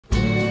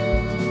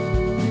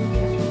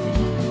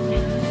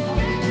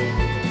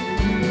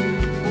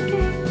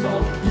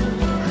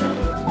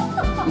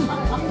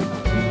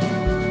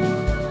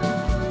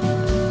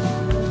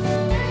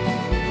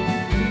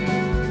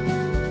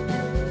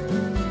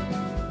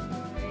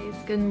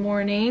Good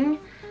morning.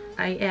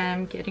 I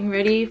am getting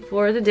ready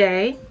for the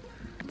day.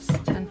 It's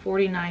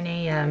 10:49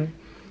 a.m.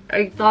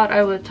 I thought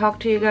I would talk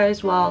to you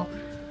guys while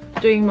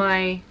doing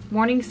my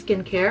morning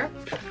skincare.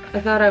 I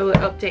thought I would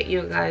update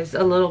you guys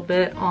a little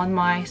bit on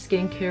my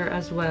skincare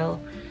as well.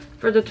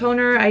 For the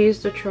toner, I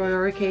used the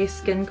Troyorique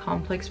Skin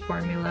Complex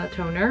Formula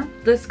Toner.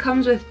 This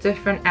comes with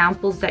different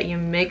ampoules that you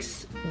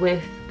mix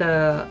with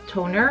the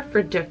toner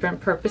for different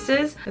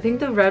purposes. I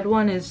think the red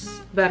one is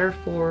better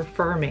for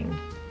firming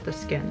the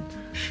skin.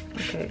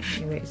 Okay,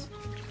 anyways.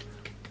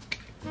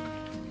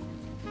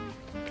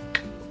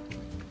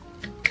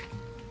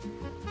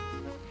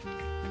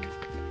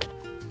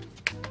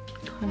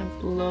 Kind of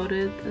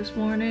bloated this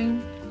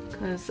morning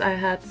because I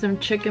had some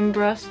chicken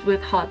breast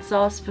with hot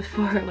sauce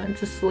before I went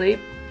to sleep.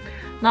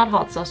 Not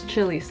hot sauce,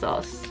 chili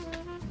sauce.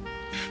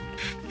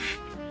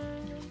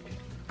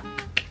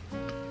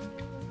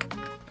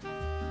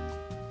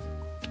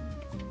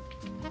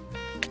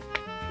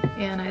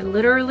 And I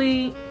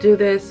literally do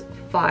this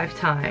 5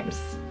 times.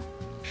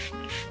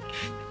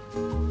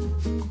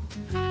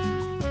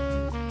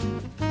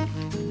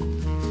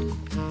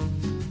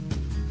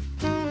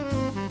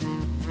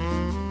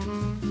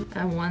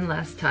 And one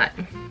last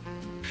time.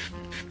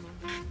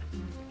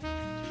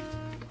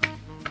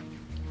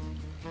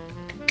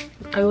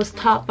 I was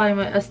taught by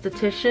my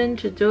esthetician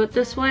to do it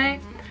this way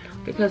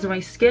because my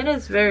skin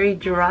is very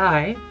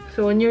dry.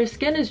 So when your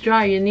skin is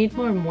dry, you need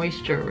more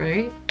moisture,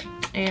 right?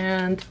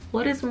 And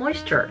what is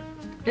moisture?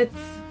 It's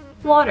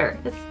water,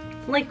 it's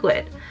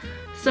liquid.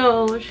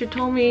 So she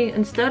told me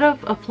instead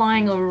of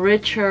applying a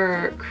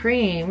richer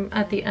cream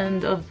at the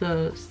end of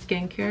the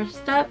skincare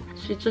step,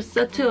 she just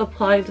said to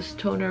apply this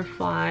toner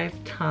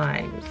 5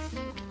 times.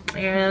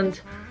 And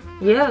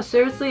yeah,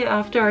 seriously,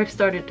 after I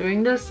started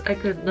doing this, I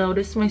could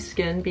notice my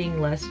skin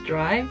being less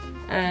dry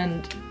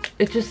and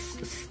it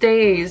just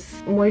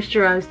stays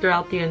moisturized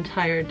throughout the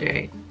entire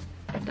day.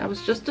 That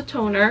was just a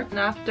toner. And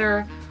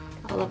after,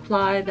 I'll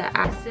apply the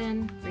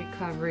Acid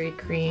Recovery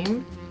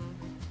Cream.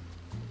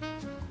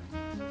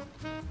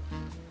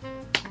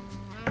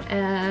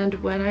 And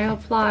when I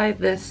apply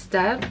this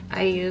step,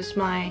 I use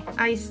my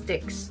eye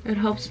sticks. It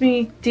helps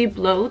me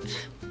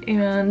de-bloat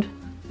and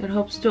it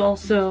helps to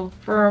also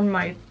firm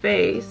my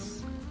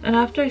face. And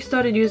after I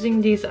started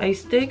using these eye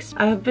sticks,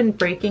 I have been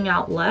breaking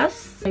out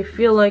less. I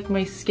feel like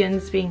my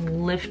skin's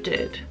being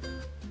lifted.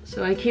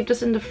 So I keep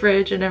this in the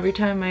fridge and every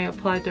time I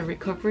apply the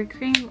recovery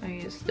cream,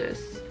 I use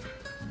this.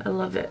 I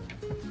love it.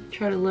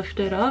 Try to lift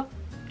it up.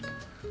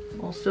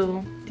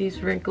 Also,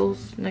 these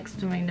wrinkles next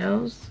to my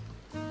nose.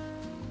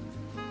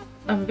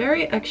 I'm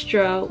very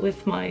extra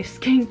with my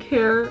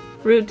skincare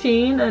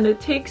routine and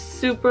it takes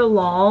super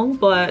long,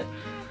 but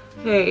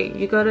hey,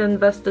 you gotta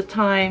invest the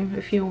time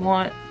if you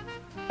want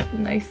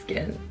nice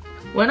skin.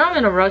 When I'm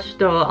in a rush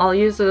though, I'll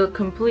use a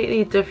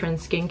completely different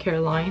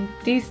skincare line.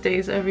 These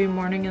days, every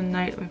morning and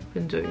night, I've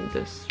been doing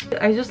this.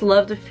 I just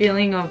love the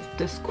feeling of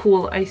this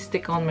cool eye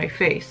stick on my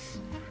face.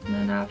 And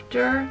then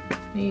after,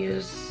 I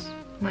use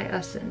my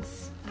essence.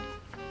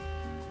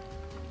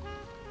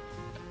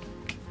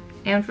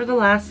 And for the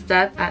last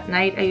step, at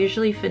night, I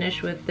usually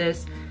finish with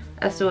this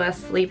SOS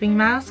sleeping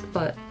mask,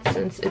 but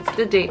since it's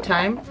the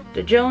daytime,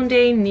 the Joan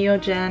Day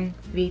Neogen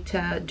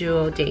Vita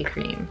Duo Day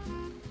Cream.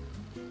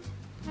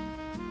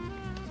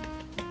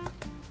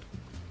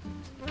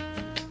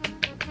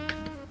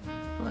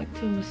 I like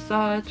to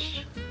massage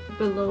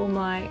below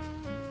my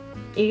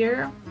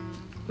ear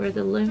where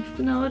the lymph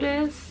node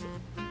is.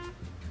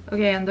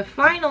 Okay, and the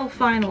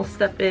final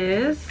step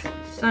is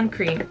sun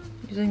cream.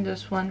 Using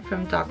this one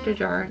from Dr.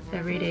 Jart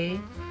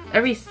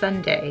every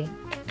Sunday.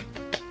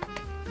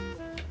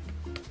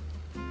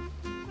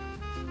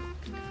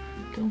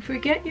 Don't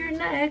forget your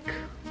neck.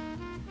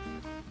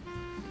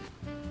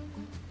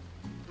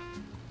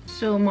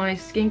 So my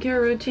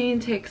skincare routine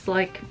takes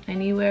like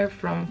anywhere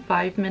from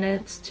 5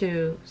 minutes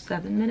to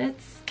 7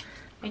 minutes.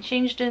 I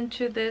changed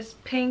into this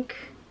pink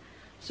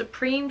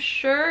Supreme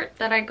shirt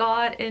that I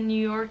got in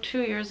New York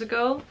 2 years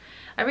ago.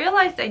 I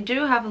realized I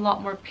do have a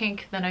lot more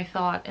pink than I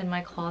thought in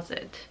my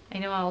closet. I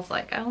know I was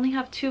like, I only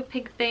have 2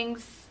 pink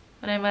things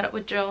when I met up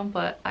with Joan,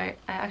 but I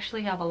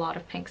actually have a lot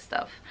of pink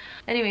stuff.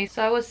 Anyway,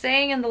 so I was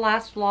saying in the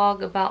last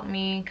vlog about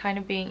me kind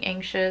of being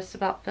anxious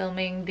about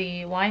filming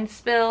the wine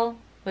spill,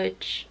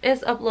 which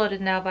is uploaded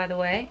now, by the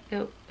way.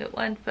 It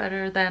went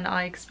better than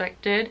I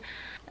expected.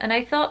 And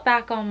I thought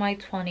back on my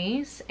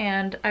 20s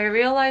and I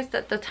realized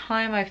at the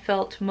time I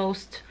felt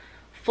most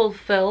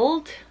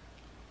fulfilled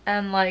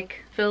and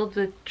like filled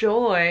with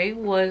joy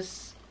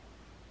was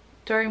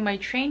during my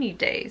trainee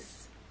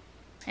days.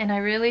 And I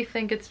really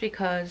think it's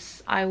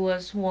because I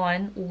was,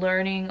 1,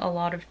 learning a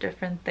lot of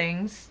different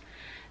things,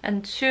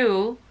 and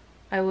 2,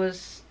 I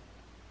was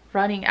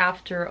running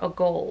after a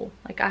goal.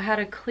 Like I had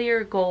a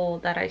clear goal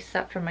that I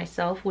set for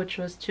myself, which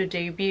was to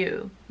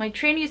debut. My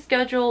trainee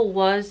schedule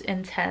was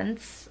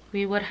intense.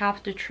 We would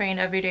have to train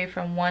every day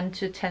from 1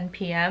 to 10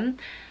 p.m.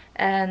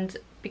 and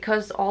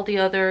because all the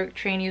other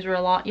trainees were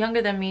a lot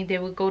younger than me, they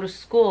would go to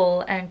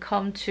school and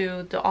come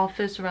to the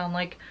office around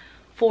like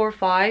 4 or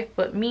 5.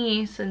 But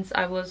me, since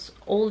I was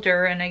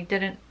older and I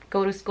didn't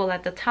go to school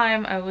at the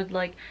time, I would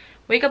like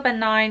wake up at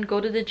 9, go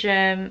to the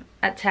gym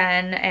at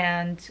 10,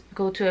 and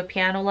go to a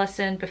piano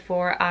lesson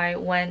before I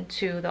went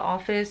to the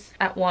office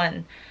at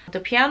 1. The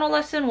piano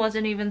lesson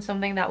wasn't even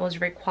something that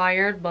was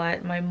required,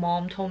 but my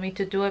mom told me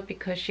to do it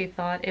because she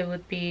thought it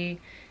would be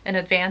an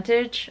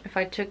advantage if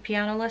I took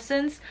piano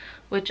lessons,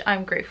 which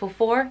I'm grateful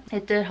for.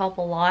 It did help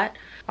a lot.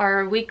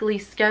 Our weekly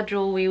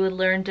schedule, we would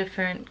learn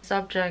different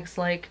subjects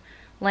like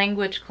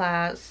language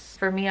class.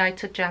 For me, I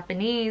took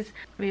Japanese.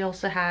 We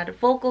also had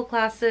vocal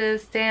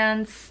classes,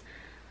 dance,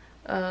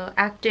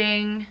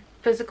 acting,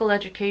 physical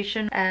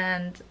education,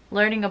 and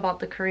learning about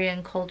the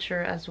Korean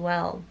culture as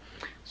well.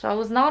 So I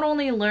was not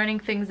only learning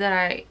things that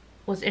I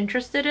was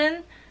interested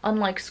in,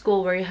 unlike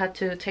school where you had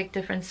to take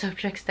different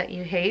subjects that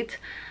you hate.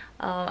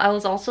 I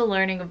was also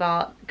learning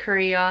about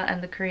Korea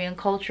and the Korean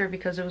culture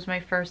because it was my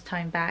first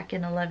time back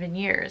in 11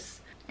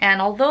 years. And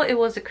although it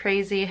was a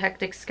crazy,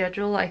 hectic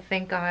schedule, I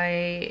think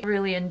I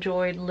really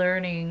enjoyed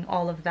learning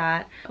all of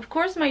that. Of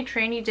course, my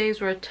trainee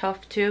days were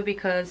tough too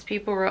because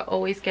people were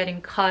always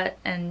getting cut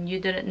and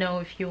you didn't know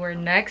if you were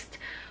next.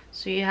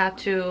 So you had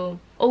to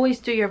always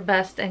do your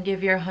best and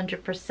give your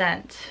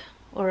 100%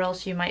 or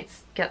else you might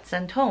get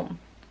sent home.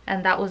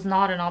 And that was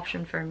not an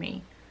option for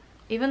me.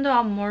 Even though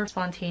I'm more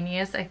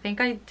spontaneous, I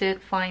think I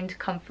did find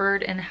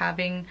comfort in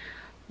having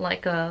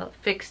like a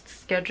fixed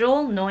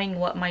schedule, knowing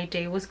what my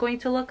day was going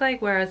to look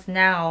like, whereas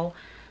now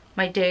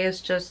my day is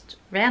just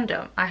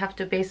random. I have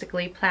to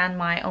basically plan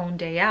my own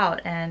day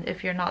out, and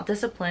if you're not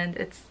disciplined,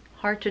 it's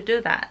hard to do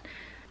that.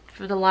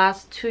 For the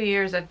last 2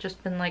 years, I've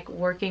just been like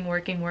working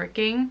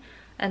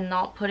and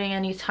not putting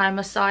any time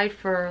aside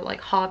for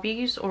like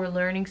hobbies or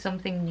learning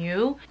something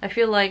new. I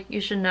feel like you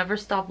should never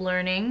stop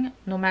learning,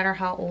 no matter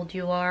how old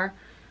you are.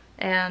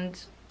 And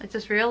I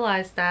just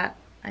realized that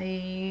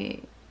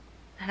I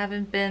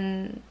haven't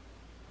been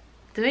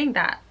doing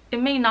that.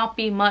 It may not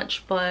be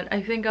much, but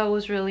I think I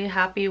was really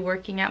happy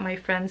working at my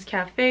friend's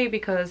cafe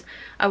because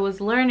I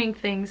was learning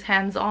things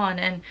hands-on,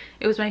 and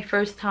it was my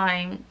first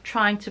time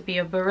trying to be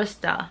a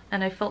barista,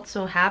 and I felt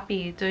so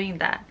happy doing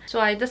that. So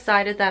I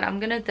decided that I'm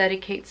gonna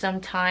dedicate some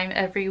time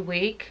every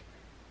week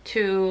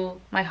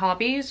to my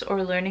hobbies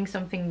or learning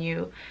something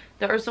new.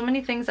 There are so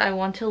many things I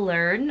want to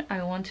learn.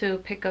 I want to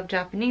pick up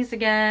Japanese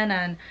again,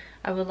 and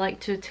I would like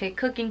to take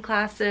cooking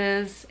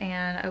classes,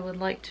 and I would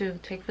like to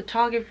take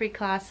photography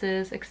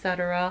classes,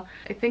 etc.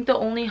 I think the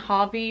only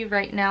hobby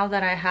right now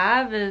that I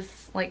have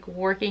is like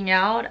working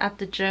out at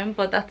the gym,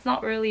 but that's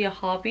not really a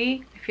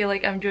hobby. I feel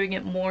like I'm doing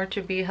it more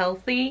to be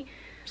healthy.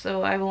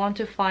 So I want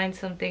to find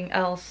something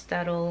else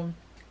that'll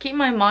keep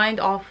my mind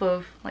off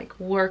of like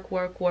work,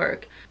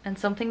 and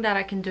something that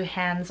I can do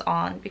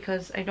hands-on,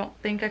 because I don't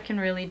think I can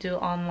really do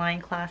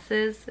online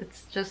classes.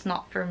 It's just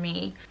not for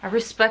me. I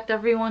respect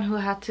everyone who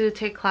had to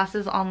take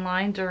classes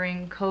online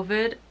during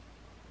COVID.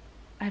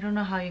 I don't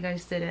know how you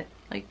guys did it.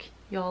 Like,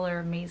 y'all are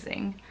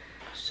amazing.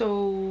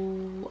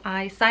 So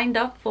I signed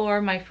up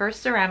for my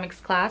first ceramics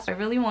class. I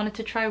really wanted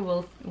to try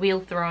wheel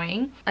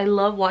throwing. I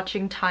love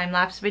watching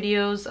time-lapse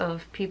videos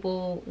of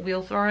people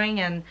wheel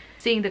throwing and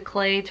seeing the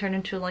clay turn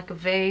into like a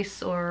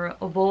vase or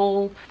a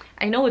bowl.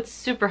 I know it's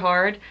super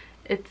hard.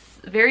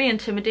 It's very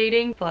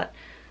intimidating, but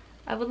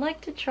I would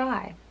like to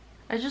try.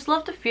 I just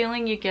love the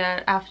feeling you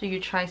get after you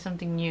try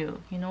something new,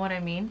 you know what I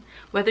mean?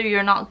 Whether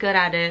you're not good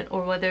at it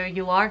or whether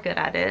you are good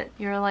at it,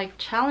 you're like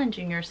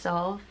challenging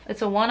yourself.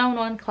 It's a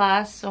one-on-one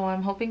class, so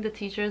I'm hoping the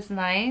teacher is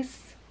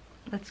nice.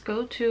 Let's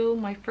go to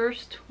my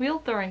first wheel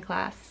throwing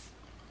class.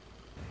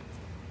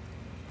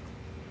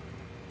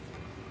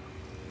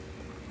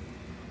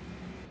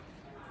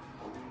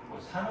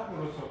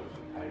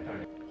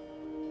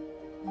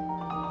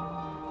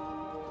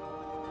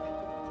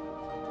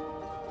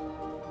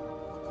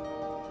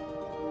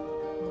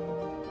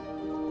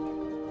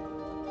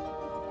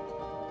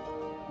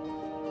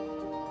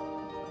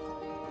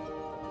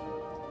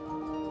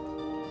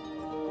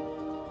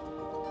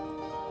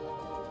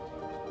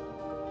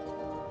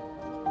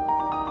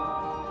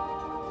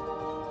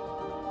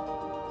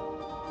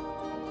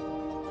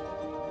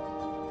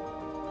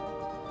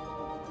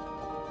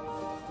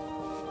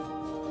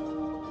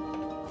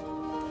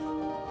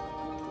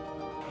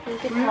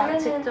 이게 다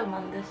직접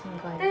만드신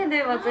거예요?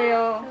 네네,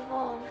 맞아요.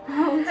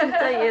 대박.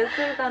 진짜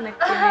예술가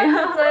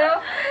느낌이에요.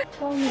 진짜요?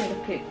 처음에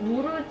이렇게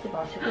누르지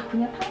마시고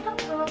그냥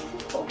탕탕탕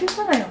치고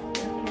괜찮아요.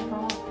 이렇게 해서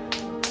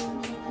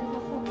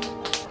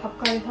찍어서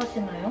가까이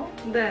사시나요?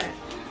 네.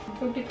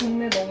 여기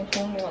동네 너무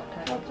좋은 것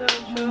같아요. 맞아요,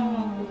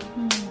 조용하고.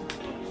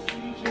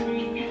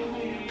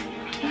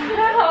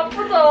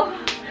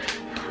 아프죠?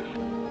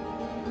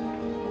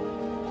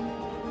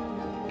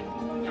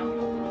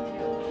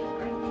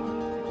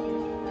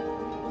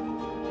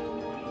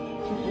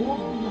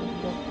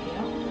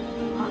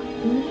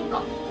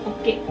 힘껏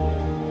어깨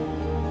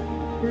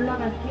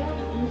올라갈게요.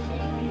 조금씩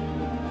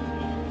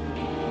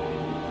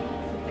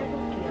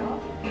빼볼게요.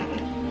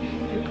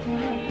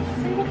 이렇게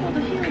생각보다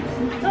힘이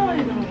진짜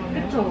많이 들어가네요.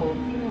 그쵸?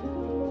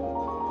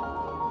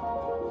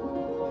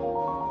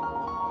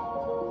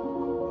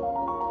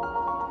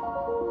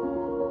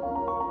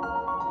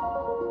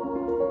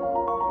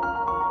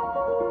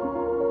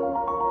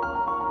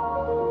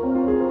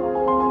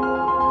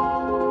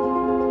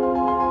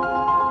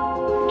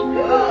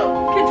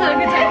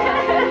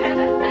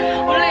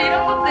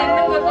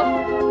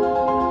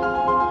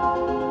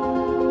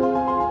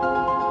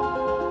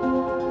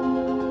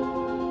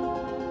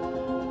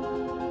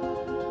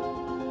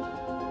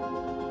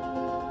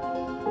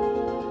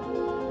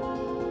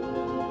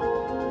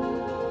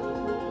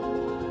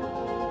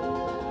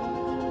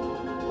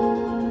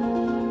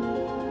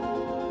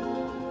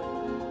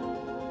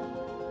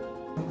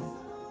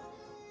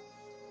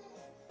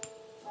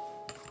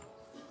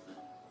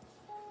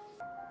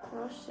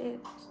 브러쉬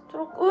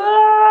스트로크.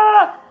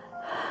 우와!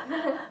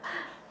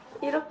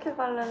 이렇게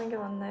바르는 게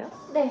맞나요?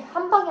 네,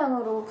 한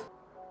방향으로.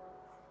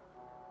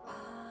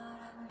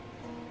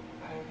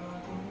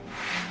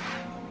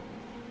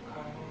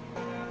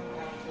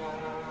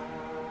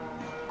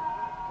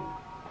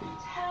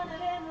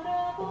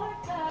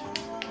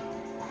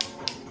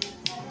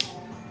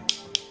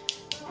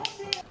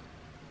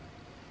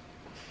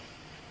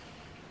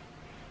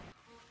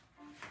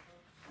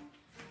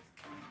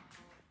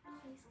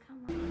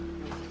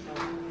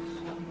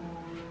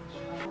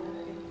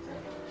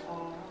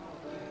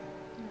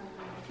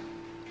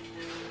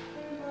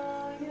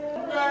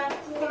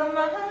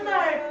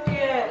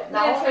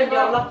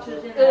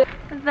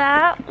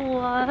 That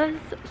was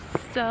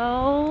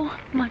so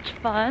much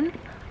fun.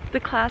 The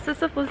class is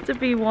supposed to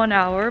be 1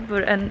 hour,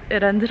 but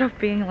it ended up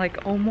being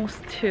like almost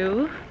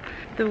 2.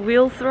 The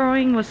wheel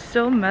throwing was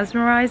so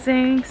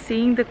mesmerizing,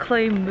 seeing the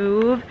clay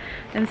move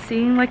and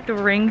seeing like the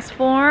rings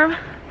form.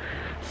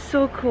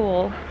 So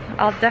cool.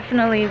 I'll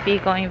definitely be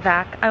going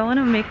back. I want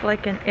to make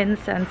like an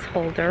incense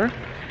holder.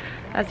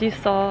 As you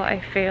saw, I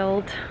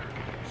failed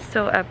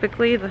so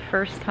epically the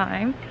first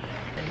time.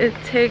 It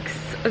takes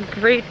a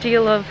great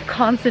deal of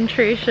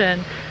concentration,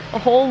 a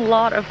whole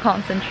lot of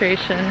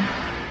concentration.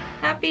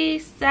 Happy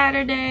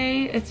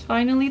Saturday! It's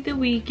finally the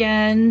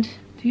weekend.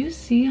 Do you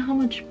see how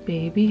much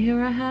baby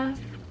hair I have?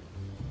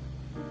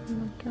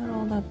 Look at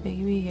all that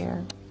baby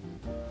hair.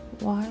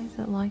 Why is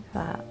it like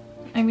that?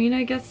 I mean,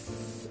 I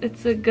guess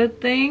it's a good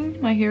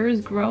thing. My hair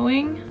is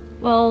growing.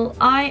 Well,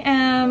 I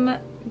am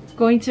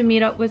going to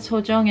meet up with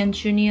Sojung and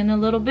Junhee in a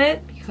little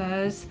bit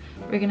because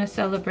we're gonna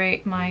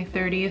celebrate my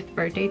 30th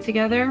birthday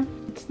together.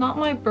 It's not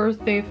my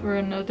birthday for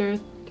another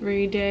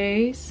 3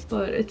 days,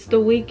 but it's the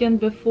weekend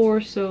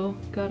before, so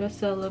gotta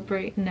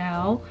celebrate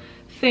now.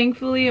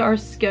 Thankfully, our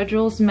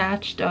schedules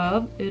matched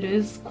up. It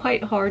is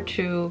quite hard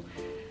to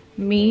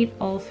meet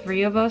all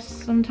 3 of us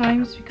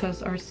sometimes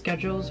because our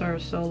schedules are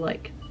so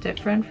like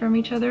different from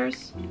each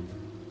other's.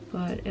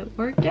 But it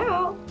worked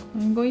out.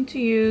 I'm going to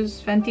use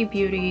Fenty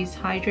Beauty's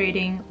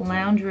Hydrating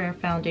Loungewear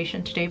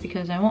Foundation today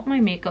because I want my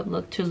makeup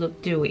look to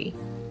look dewy.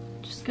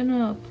 Just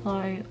gonna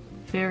apply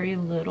very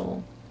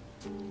little.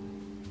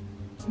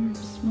 It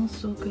smells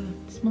so good.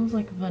 It smells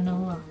like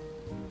vanilla.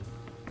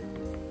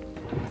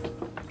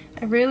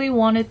 I really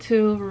wanted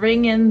to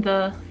ring in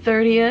the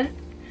 30th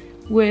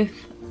with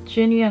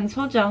Junhee and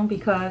Sojung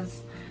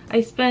because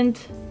I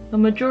spent the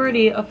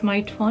majority of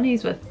my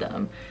 20s with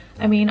them.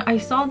 I mean, I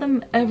saw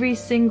them every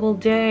single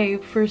day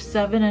for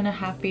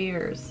 7.5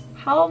 years.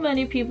 How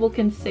many people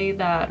can say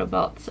that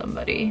about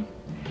somebody?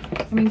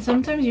 I mean,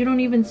 sometimes you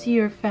don't even see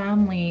your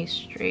family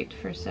straight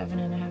for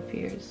 7.5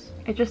 years.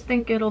 I just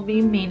think it'll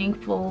be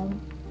meaningful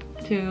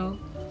to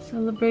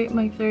celebrate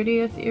my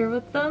 30th year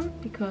with them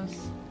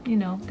because, you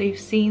know, they've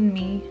seen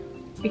me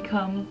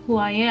become who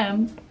I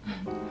am.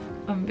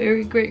 I'm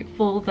very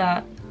grateful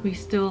that we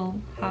still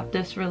have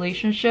this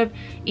relationship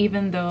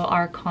even though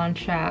our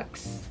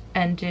contracts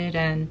ended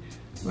and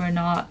we're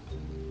not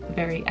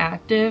very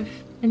active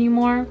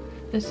anymore.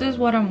 This is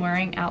what I'm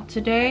wearing out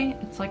today.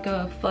 It's like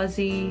a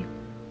fuzzy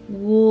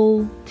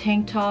wool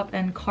tank top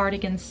and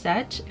cardigan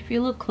set. If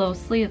you look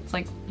closely, it's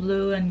like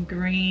blue and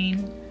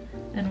green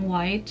and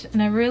white,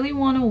 and I really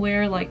want to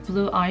wear like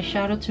blue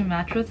eyeshadow to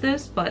match with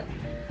this, but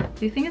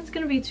do you think it's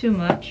gonna be too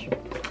much?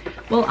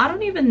 Well, I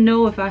don't even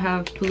know if I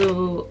have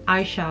blue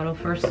eyeshadow,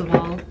 first of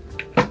all.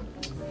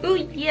 Oh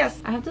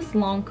yes, I have this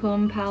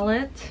Lancome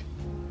palette.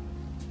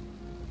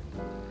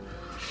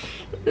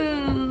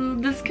 Ooh,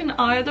 this can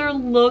either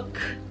look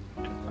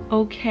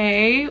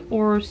okay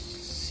or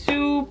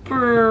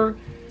super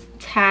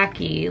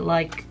tacky,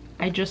 like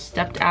I just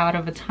stepped out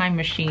of a time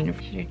machine.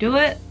 Should I do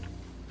it?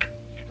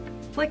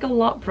 It's like a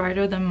lot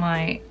brighter than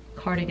my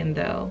cardigan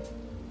though.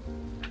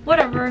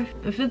 Whatever,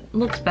 if it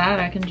looks bad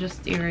I can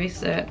just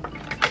erase it.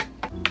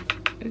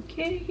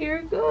 Okay, here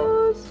it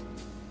goes.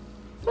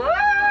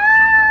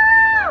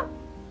 Ah!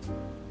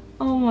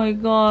 Oh my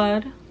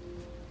god.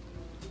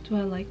 Do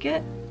I like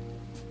it?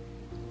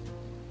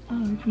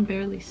 Oh, you can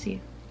barely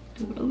see.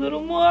 Do it a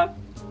little more.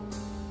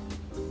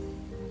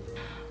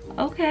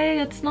 Okay,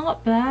 it's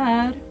not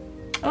bad.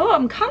 Oh,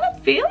 I'm kind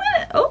of feeling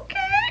it.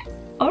 Okay.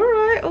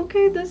 Alright,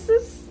 okay,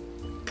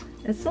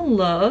 it's a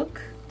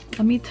look.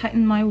 Let me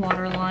tighten my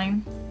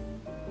waterline.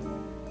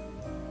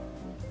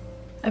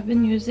 I've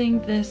been using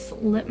this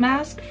lip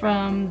mask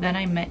from Then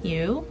I Met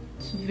You.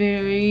 It's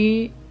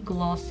very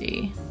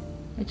glossy.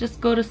 I just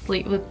go to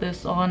sleep with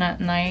this on at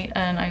night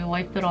and I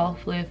wipe it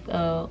off with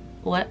a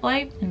wet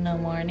wipe in the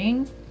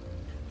morning.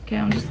 Okay,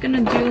 I'm just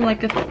gonna do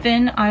like a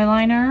thin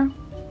eyeliner.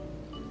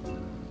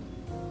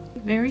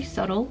 Very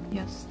subtle.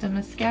 Yes, the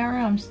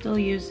mascara I'm still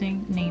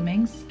using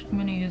Namings. I'm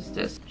gonna use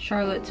this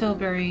Charlotte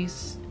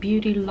Tilbury's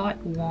Beauty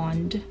Light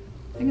Wand.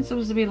 I think it's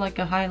supposed to be like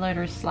a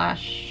highlighter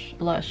slash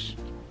blush.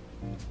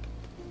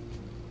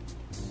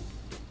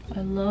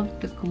 I love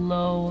the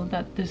glow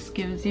that this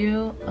gives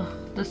you. Ugh,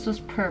 this was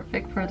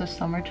perfect for the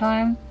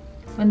summertime.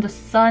 When the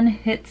sun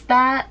hits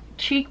that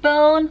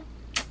cheekbone,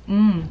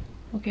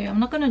 Okay, I'm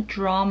not gonna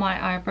draw my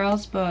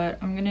eyebrows, but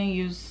I'm gonna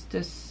use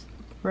this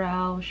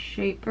brow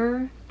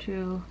shaper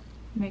to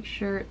make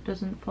sure it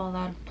doesn't fall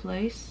out of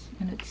place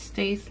and it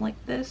stays like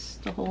this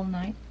the whole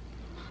night.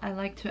 I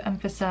like to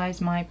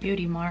emphasize my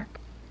beauty mark.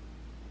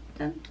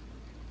 Done.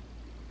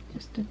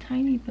 Just a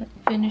tiny bit.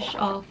 Finish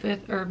off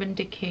with Urban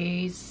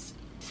Decay's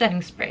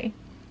setting spray.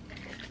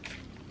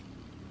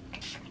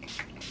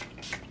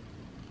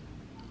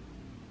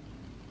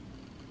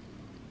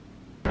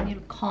 I need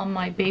to calm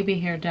my baby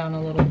hair down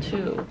a little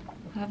too.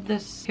 I have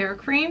this hair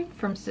cream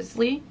from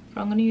Sisley,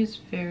 but I'm gonna use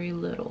very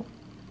little.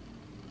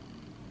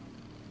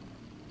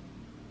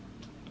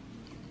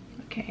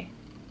 Okay,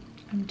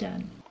 I'm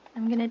done.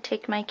 I'm gonna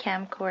take my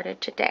camcorder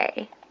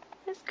today.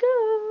 Let's go!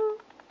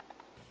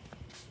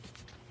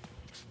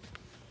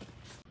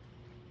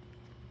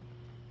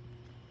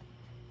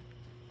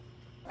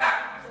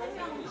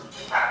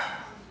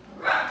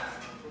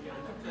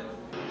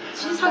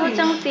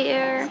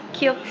 화장실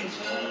귀엽지?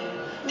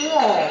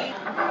 우와.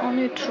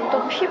 아니 둘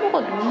다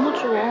피부가 너무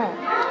좋아.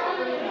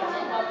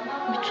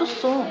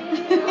 미쳤어.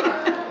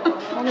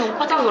 아니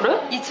어떻게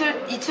그래?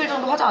 이틀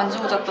정도 화장 안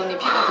지우고 잤더니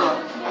피가 좋아.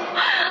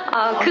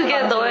 아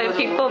그게 너의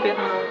비법이야.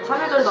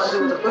 3일 전에도 안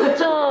지우고 잤거든.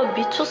 진짜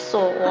미쳤어.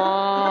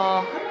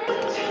 와.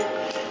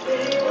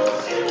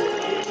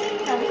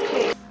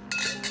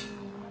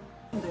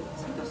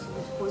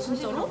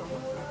 진짜로?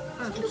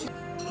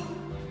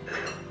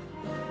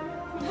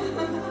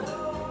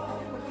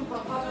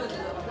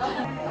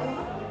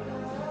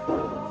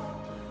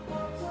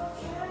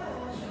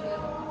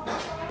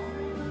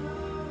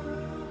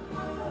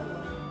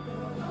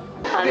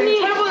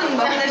 아니 철분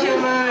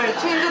마그네슘을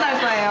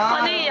충전할 거예요.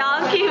 아니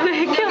약이 왜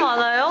이렇게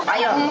많아요?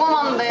 아니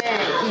궁금한데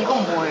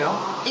이건 뭐예요?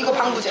 이거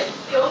방부제.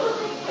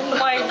 오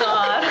마이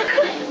갓.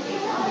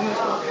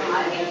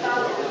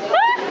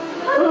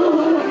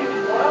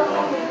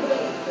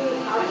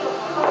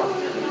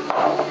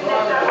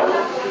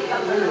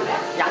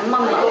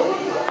 양만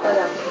먹어.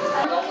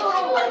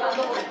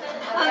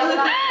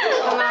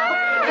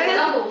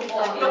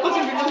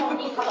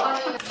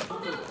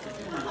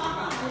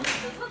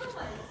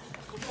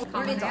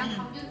 올리자.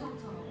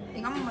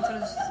 이거 한 번만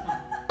들어줄 수 있어?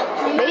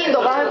 메인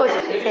너가 할 거지.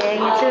 생일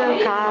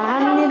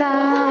축하합니다.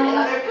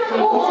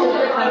 생일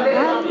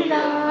축하합니다.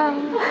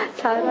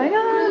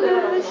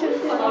 사랑하는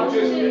슈슈.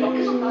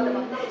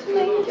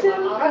 생일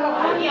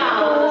축하합니다.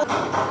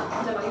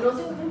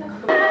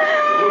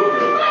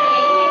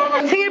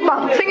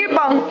 생일빵!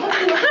 생일빵!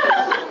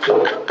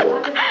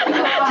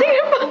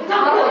 생일빵!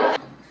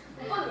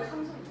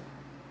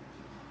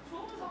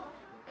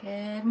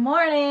 Good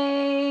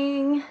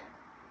morning!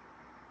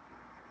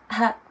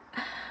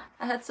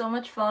 I had so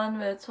much fun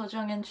with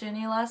Sojung and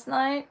Junie last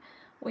night.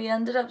 We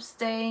ended up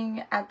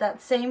staying at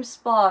that same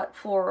spot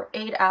for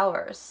 8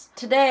 hours.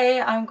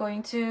 Today I'm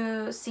going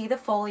to see the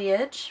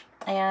foliage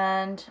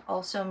and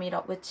also meet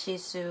up with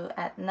Jisoo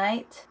at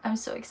night. I'm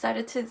so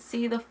excited to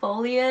see the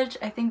foliage.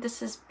 I think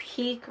this is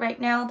peak right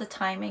now. The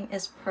timing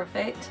is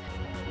perfect.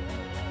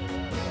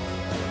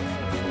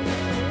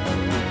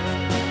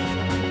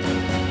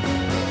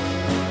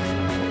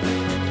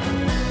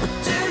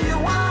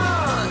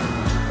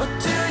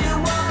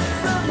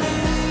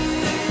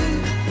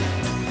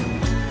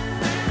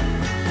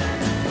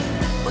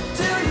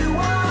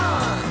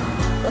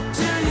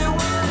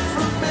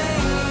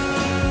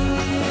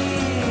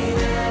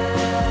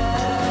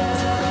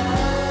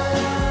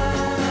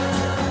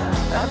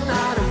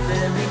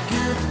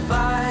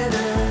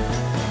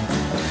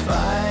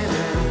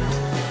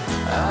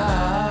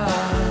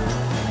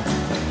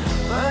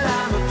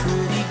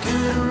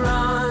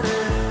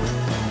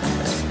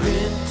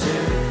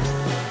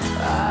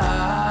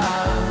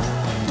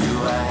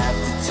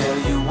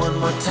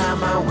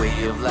 My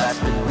way of life's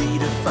been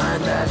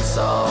redefined, that's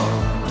all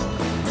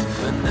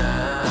for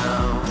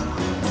now.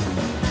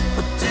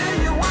 What do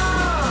you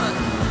want?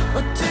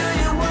 What do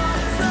you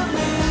want from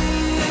me?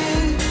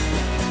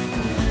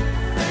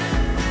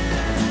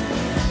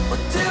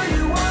 What do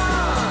you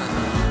want?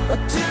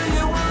 What do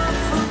you want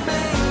from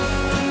me?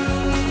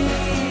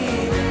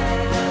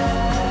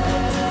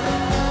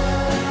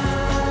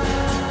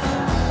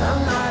 I'm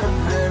not a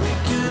very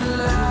good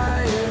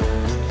liar.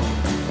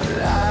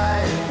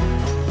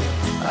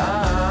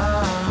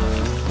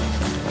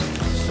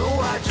 So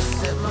I just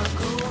set my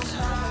goals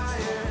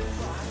higher.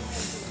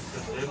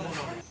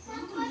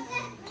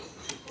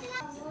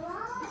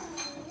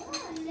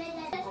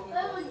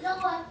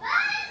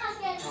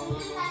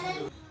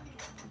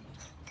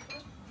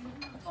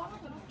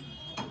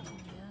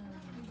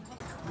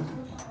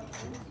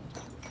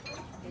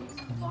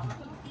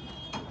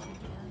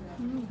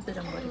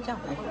 뜨정거리죠?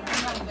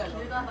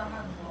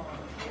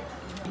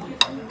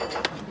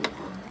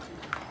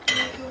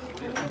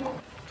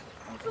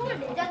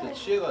 그때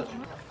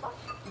취해가지고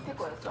밑에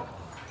거였어?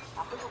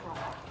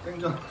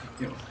 생전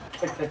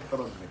살짝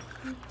털었네.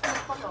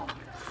 커져.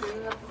 그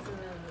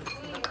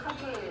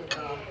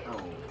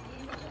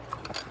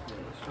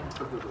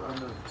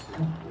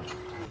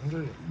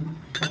크게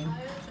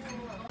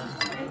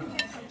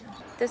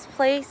This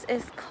place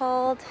is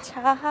called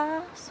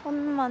Chaha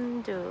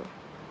Sonmandu.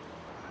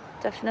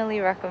 Definitely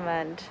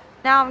recommend.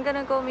 Now I'm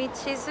gonna go meet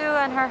Chisu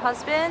and her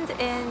husband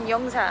in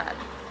Yongsan.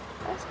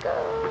 Let's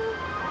go.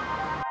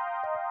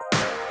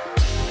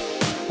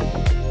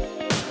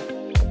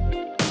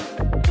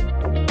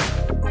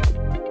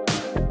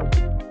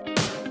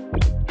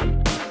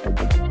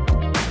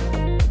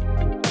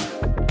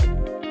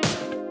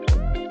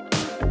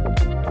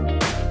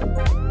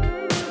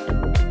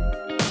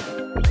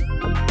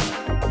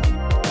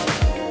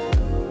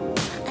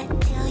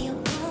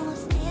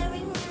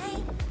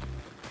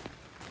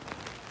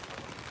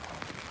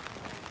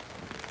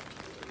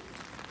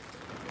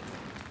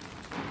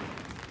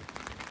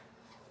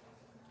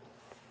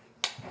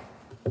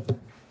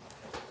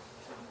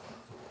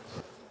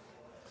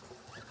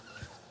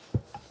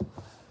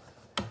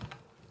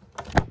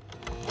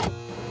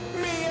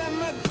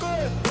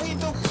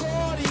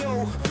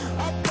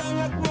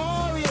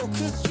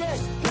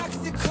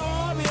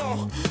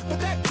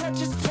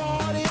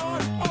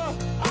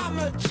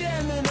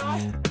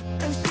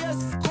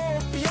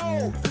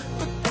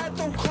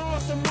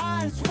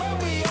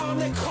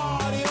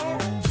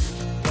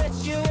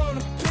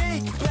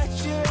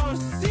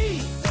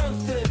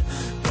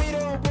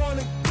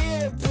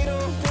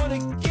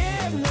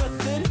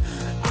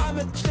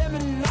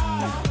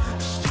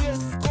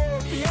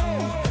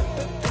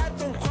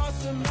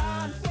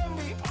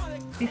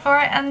 Before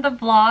I end the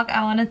vlog,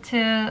 I wanted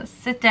to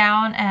sit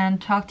down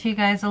and talk to you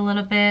guys a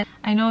little bit.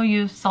 I know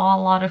you saw a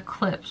lot of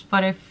clips,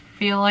 but I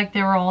feel like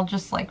they were all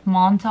just like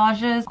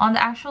montages. On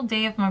the actual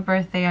day of my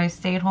birthday, I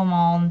stayed home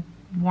all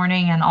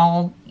morning and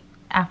all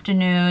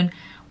afternoon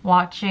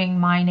watching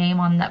My Name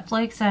on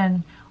Netflix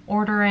and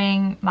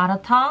ordering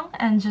maratang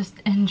and just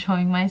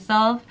enjoying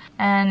myself.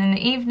 And in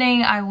the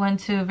evening, I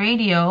went to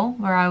radio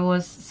where I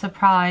was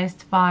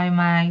surprised by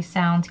my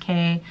Sound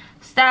K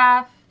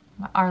staff,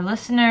 our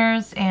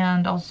listeners,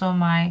 and also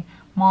my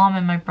mom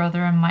and my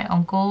brother and my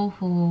uncle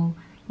who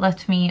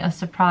left me a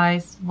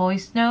surprise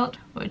voice note,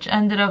 which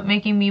ended up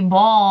making me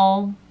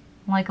bawl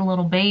like a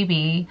little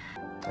baby.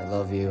 I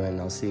love you and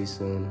I'll see you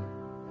soon.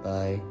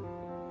 Bye.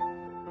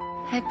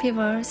 Happy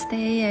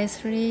birthday,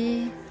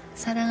 예슬이.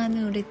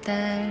 사랑하는 우리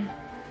딸.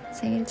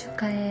 생일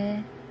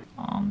축하해.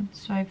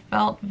 So I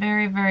felt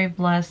very, very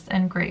blessed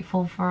and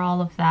grateful for all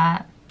of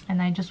that.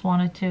 And I just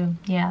wanted to,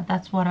 yeah,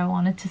 that's what I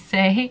wanted to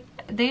say.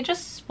 They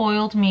just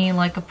spoiled me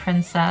like a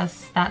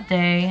princess that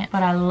day,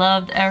 but I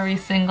loved every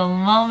single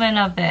moment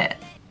of it.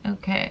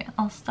 Okay,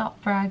 I'll stop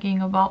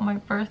bragging about my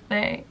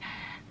birthday.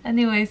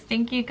 Anyways,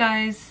 thank you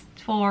guys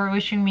for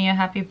wishing me a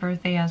happy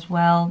birthday as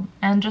well.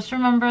 And just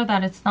remember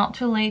that it's not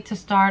too late to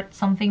start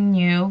something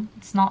new.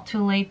 It's not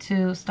too late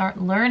to start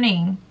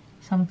learning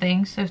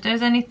something. So if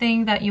there's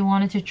anything that you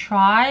wanted to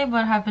try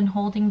but have been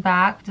holding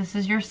back, this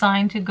is your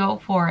sign to go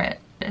for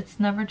it. It's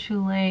never too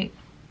late.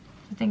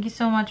 So thank you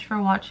so much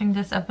for watching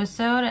this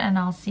episode, and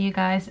I'll see you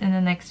guys in the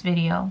next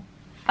video.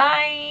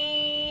 Bye!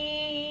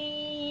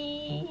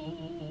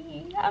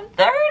 I'm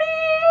 30!